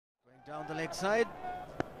Down the leg side.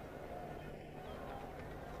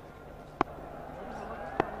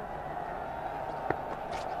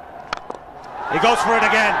 He goes for it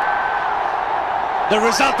again. The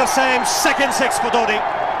result the same, second six for DHONI.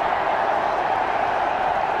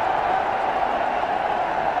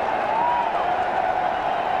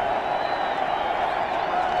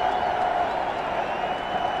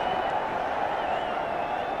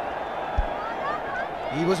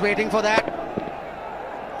 He was waiting for that.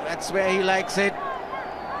 That's where he likes it.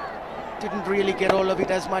 Didn't really get all of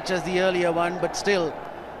it as much as the earlier one, but still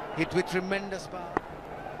hit with tremendous power.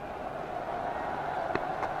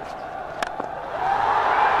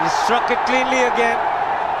 He struck it cleanly again.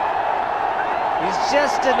 He's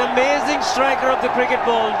just an amazing striker of the cricket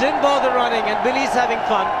ball. Didn't bother running, and Billy's having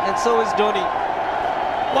fun, and so is DHONI.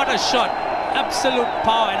 What a shot. Absolute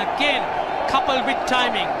power, and again, coupled with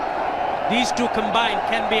timing. These two combined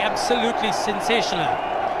can be absolutely sensational.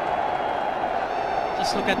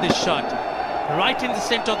 Just look at this shot. Right in the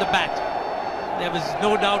center of the bat. There was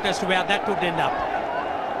no doubt as to where that would end up.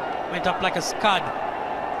 Went up like a scud.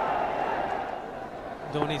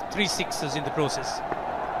 DHONI 3 sixes in the process.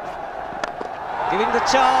 Giving the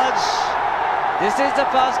charge. This is the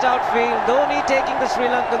fast outfield. DHONI taking the Sri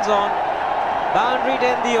Lankans on. Boundary to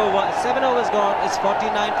end the over. 7 overs gone. It's 49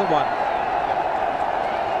 for 1.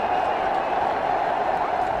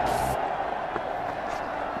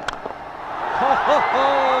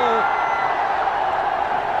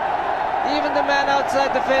 Even the man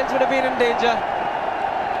outside the fence would have been in danger.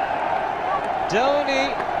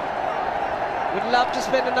 DHONI would love to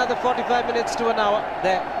spend another 45 minutes to an hour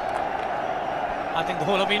there. I think the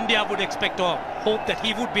whole of India would expect or hope that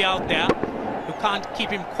he would be out there. You can't keep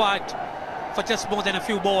him quiet for just more than a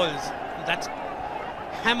few balls. That's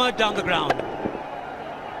hammered down the ground.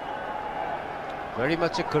 Very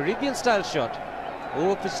much a Caribbean style shot.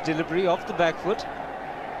 Over pitch delivery off the back foot.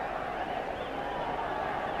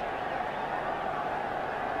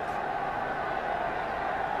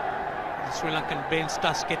 The Sri Lankan bench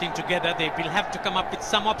starts getting together. They will have to come up with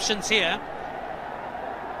some options here.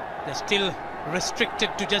 They're still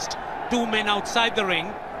restricted to just 2 men outside the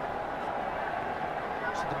ring.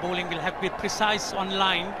 So the bowling will have to be precise on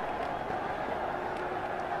line.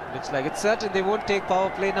 Looks like it's certain they won't take power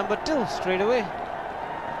play number 2 straight away.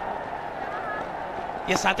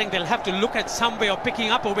 Yes, I think they'll have to look at some way of picking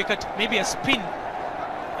up a wicket, maybe a spin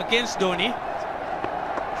against DHONI.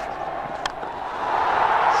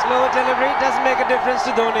 Slower delivery doesn't make a difference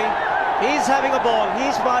to DHONI. He's having a ball.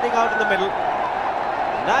 He's batting out in the middle.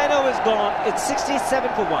 9 overs gone. It's 67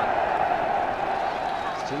 for 1.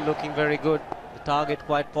 Still looking very good. The target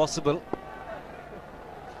quite possible.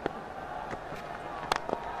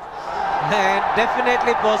 And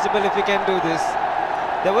definitely possible if he can do this.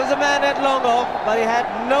 There was a man at long off, but he had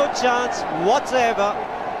no chance whatsoever.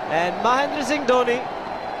 And Mahendra Singh DHONI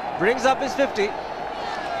brings up his 50.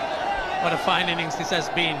 What a fine innings this has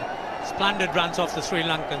been. Splendid runs off the Sri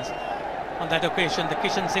Lankans. On that occasion, the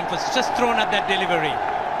Kishan Singh was just thrown at that delivery.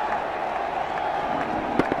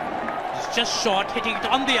 It's just short, hitting it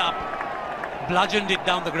on the up. Bludgeoned it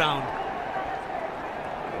down the ground.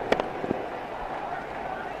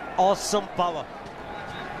 Awesome power.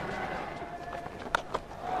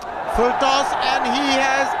 Full toss, and he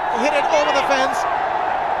has hit it over the fence.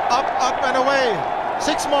 Up and away.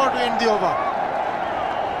 6 more to end the over.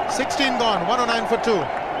 16 gone, 109 for 2.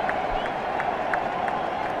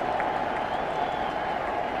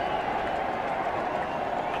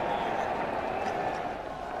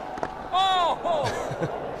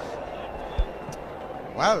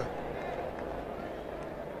 Well,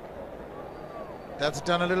 that's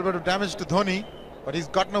done a little bit of damage to DHONI, but he's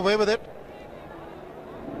gotten away with it.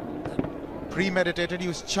 Premeditated, he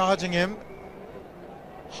was charging him.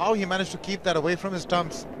 How he managed to keep that away from his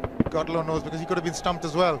stumps, God alone knows, because he could have been stumped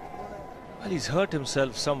as well. Well, he's hurt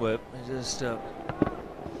himself somewhere. I just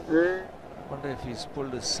wonder if he's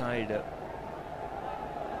pulled his side, the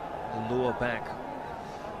lower back.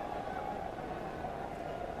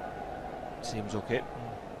 Seems okay.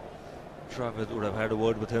 Travis would have had a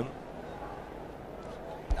word with him.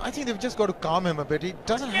 I think they've just got to calm him a bit. He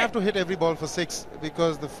doesn't have to hit every ball for 6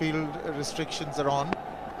 because the field restrictions are on.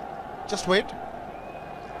 Just wait.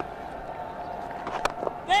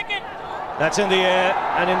 That's in the air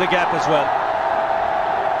and in the gap as well.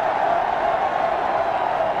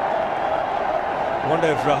 Wonder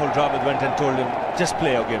if Rahul Dravid went and told him, just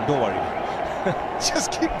play your game, don't worry.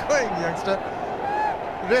 Just keep going, youngster.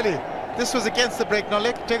 Really, this was against the break. Now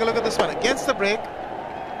take a look at this one. Against the break,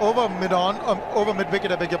 over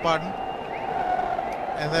mid-wicket, I beg your pardon.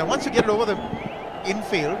 And then once you get it over the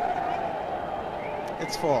infield,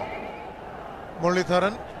 it's 4.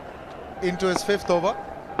 Muralitharan into his 5th over,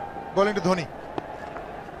 bowling to Dhoni.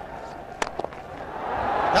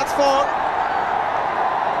 That's 4.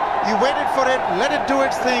 He waited for it, let it do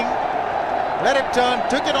its thing, let it turn,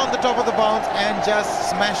 took it on the top of the bounce and just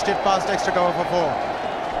smashed it past extra cover for 4.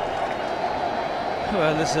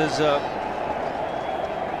 Well, this is an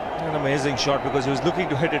amazing shot because he was looking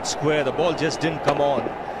to hit it square. The ball just didn't come on.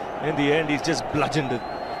 In the end, he's just bludgeoned it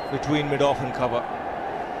between mid-off and cover.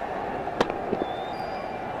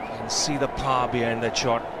 You can see the power behind that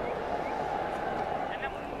shot.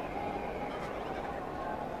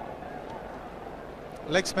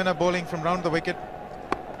 Leg spinner bowling from round the wicket.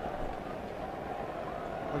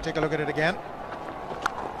 We'll take a look at it again.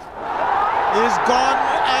 He's gone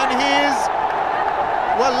and he's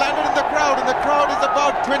well landed in the crowd, and the crowd is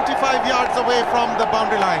about 25 yards away from the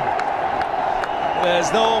boundary line.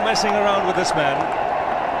 There's no messing around with this man.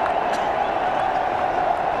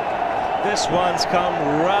 This one's come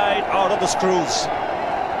right out of the screws.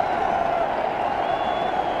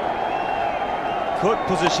 Good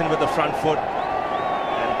position with the front foot.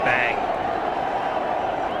 Bang.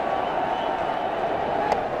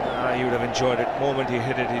 He would have enjoyed it. The moment he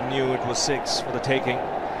hit it, he knew it was 6 for the taking.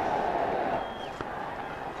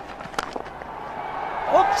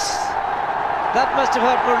 Oops! That must have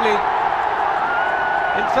hurt Murali.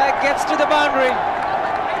 In fact, gets to the boundary.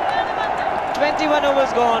 21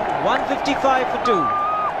 overs gone, 155 for 2.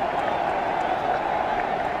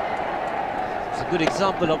 It's a good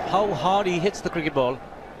example of how hard he hits the cricket ball.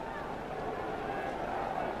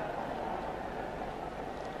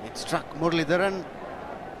 It struck Muralitharan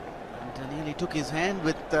and nearly took his hand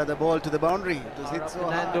with the ball to the boundary. It was hit so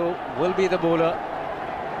hard. Fernando will be the bowler.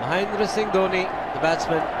 Mahendra Singh Dhoni, the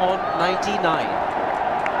batsman, on 99.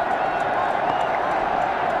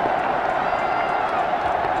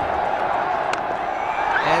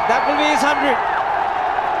 And that will be his 100.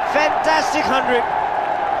 Fantastic 100.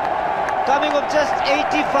 Coming of just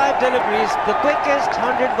 85 deliveries, the quickest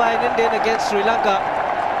 100 by an Indian against Sri Lanka.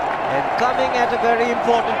 And coming at a very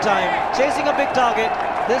important time, chasing a big target,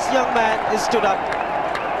 this young man is stood up.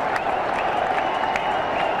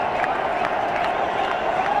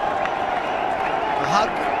 A hug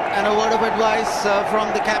and a word of advice from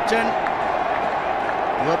the captain.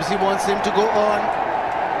 He obviously wants him to go on.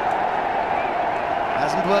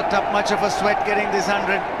 Hasn't worked up much of a sweat getting this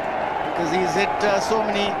 100 because he's hit so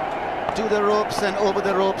many to the ropes and over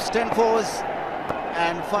the ropes. 10 fours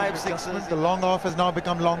and 5 sixes. The long off has now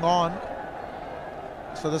become long on.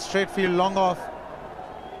 So the straight field long off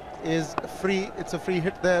is free. It's a free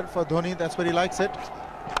hit there for Dhoni. That's where he likes it.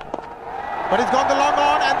 But he's gone the long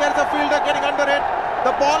on and there's a fielder getting under it.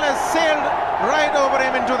 The ball has sailed right over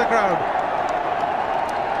him into the crowd.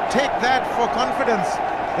 Take that for confidence.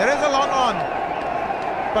 There is a long on.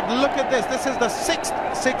 But look at this. This is the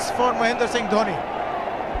 6th 6 for Mahendra Singh Dhoni.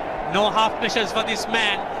 No half measures for this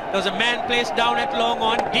man. There was a man placed down at long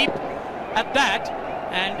on, deep at that,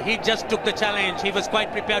 and he just took the challenge. He was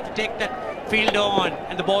quite prepared to take that fielder on,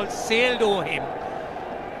 and the ball sailed over him.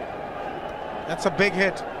 That's a big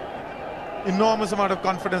hit. Enormous amount of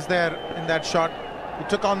confidence there in that shot. He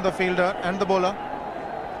took on the fielder and the bowler.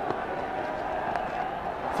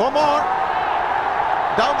 4 more.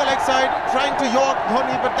 Down the leg side, trying to york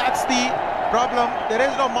Dhoni, but that's the problem. There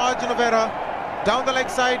is no margin of error. Down the leg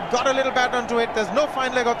side, got a little bat onto it. There's no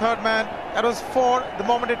fine leg or third man. That was 4 the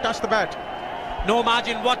moment it touched the bat. No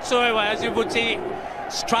margin whatsoever, as you would see.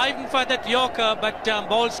 Striving for that yorker, but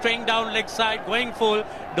ball straying down leg side, going full.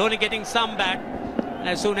 Dhoni getting some bat. And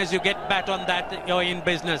as soon as you get bat on that, you're in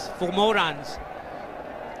business. 4 more runs.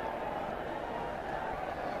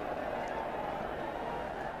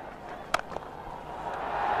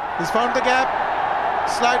 He's found the gap,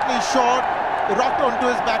 slightly short, rocked onto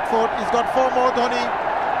his back foot. He's got 4 more, Dhoni.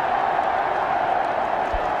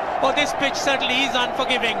 Oh, this pitch certainly is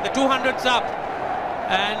unforgiving. The 200's up.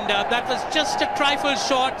 And that was just a trifle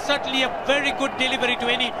short. Certainly a very good delivery to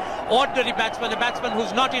any ordinary batsman. A batsman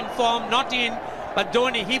who's not in form, not in. But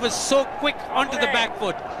Dhoni, he was so quick onto the back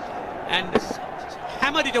foot. And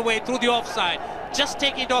hammered it away through the offside. Just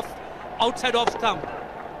taking it off outside off stump.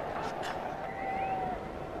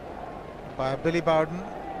 By Billy Bowden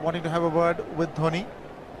wanting to have a word with Dhoni.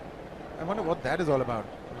 I wonder what that is all about.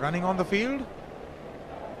 Running on the field?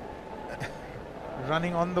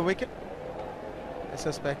 Running on the wicket? I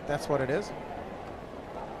suspect that's what it is.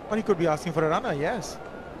 Or he could be asking for a runner, yes.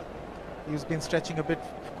 He's been stretching a bit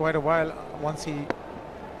for quite a while once he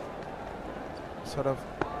sort of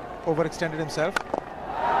overextended himself.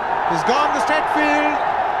 He's gone the straight field.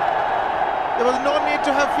 There was no need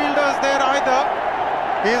to have fielders there either.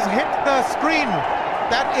 He's hit the screen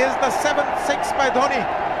That is the 7th six by Dhoni.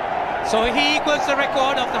 So he equals the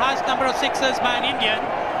record of the highest number of sixes by an Indian.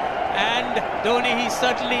 And Dhoni, he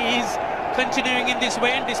certainly is continuing in this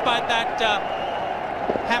way, and despite that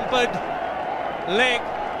hampered leg.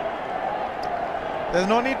 There's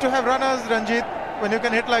no need to have runners, Ranjit, when you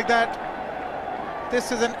can hit like that.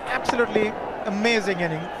 This is an absolutely amazing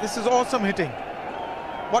inning. This is awesome hitting.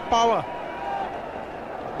 What power.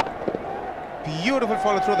 Beautiful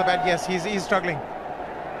follow through the bat. Yes, he's struggling.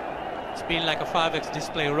 It's been like a 5x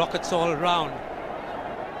display, rockets all around.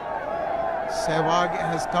 Sehwag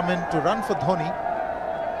has come in to run for Dhoni.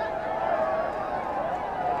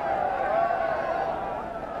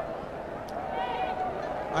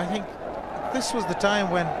 I think this was the time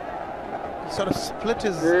when he sort of split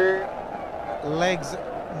his legs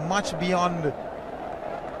much beyond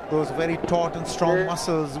those very taut and strong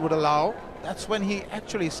muscles would allow. That's when he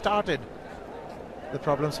actually started the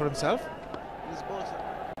problems for himself.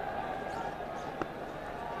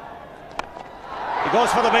 He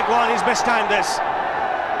goes for the big one. He's mistimed this,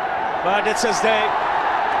 but it's his day.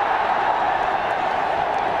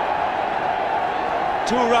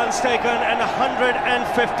 2 runs taken and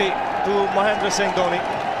 150 to Mahendra Singh Dhoni.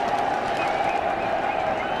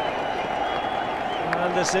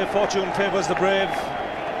 And they say fortune favours the brave. He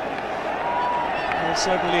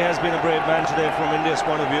certainly has been a brave man today from India's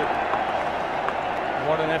point of view.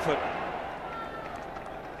 What an effort.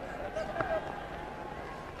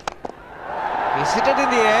 He's hit it in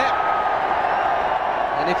the air,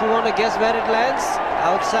 and if you want to guess where it lands,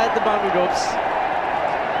 outside the boundary ropes.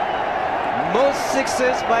 Most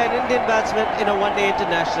sixes by an Indian batsman in a one-day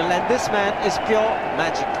international, and this man is pure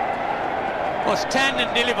magic. Or stand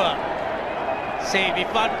and deliver. Say,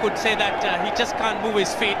 if one could say that he just can't move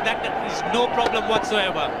his feet, that is no problem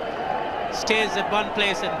whatsoever. Stays at one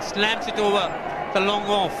place and slams it over the long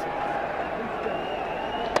off.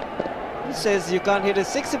 He says you can't hit a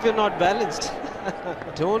six if you're not balanced.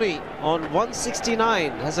 Dhoni on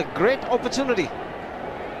 169 has a great opportunity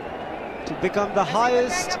to become the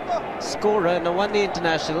highest scorer in a one-day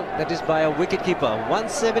international, that is by a wicketkeeper.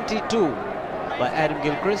 172 by Adam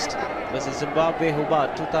Gilchrist versus Zimbabwe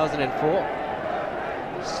Hobart 2004.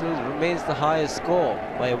 Still remains the highest score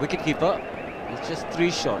by a wicketkeeper. It's just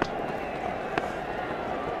 3 short.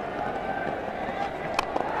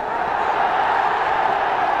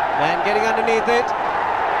 Man getting underneath it,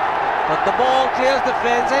 but the ball clears the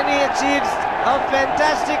fence and he achieves a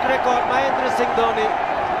fantastic record. Mahendra Singh Dhoni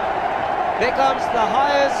becomes the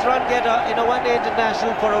highest run getter in a one-day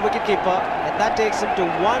international for a wicketkeeper, and that takes him to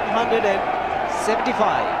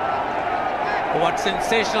 175. What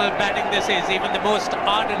sensational batting this is. Even the most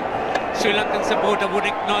ardent Sri Lankan supporter would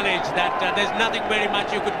acknowledge that there's nothing very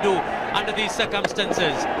much you could do under these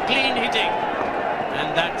circumstances. Clean hitting,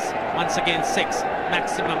 and that's once again 6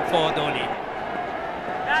 maximum for Dhoni.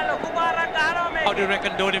 How do you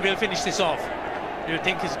reckon Dhoni will finish this off? Do you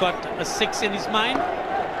think he's got a 6 in his mind?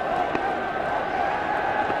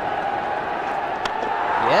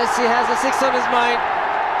 Yes, he has a 6 on his mind,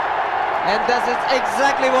 and that is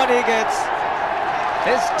exactly what he gets.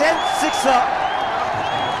 His 10th sixer.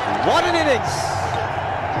 What an innings!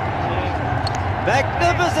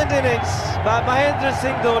 Magnificent innings by Mahendra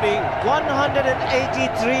Singh Dhoni.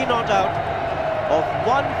 183 not out of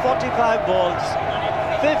 145 balls,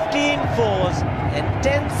 15 fours and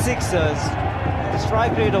 10 sixers. The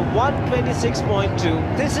strike rate of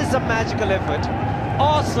 126.2. This is a magical effort.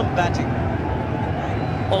 Awesome batting.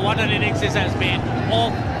 Oh, what an innings this has been.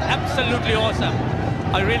 Oh, absolutely awesome.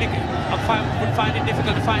 I really would find it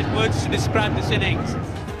difficult to find words to describe this innings.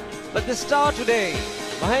 But the star today,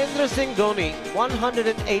 Mahendra Singh Dhoni,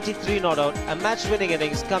 183 not out, a match-winning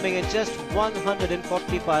innings coming in just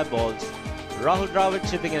 145 balls. Rahul Dravid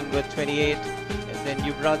chipping in with 28, and then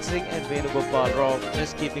Yuvraj Singh and Venugopal Rao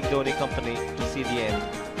just keeping Dhoni company to see the end.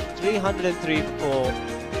 303 for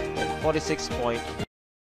 46 point.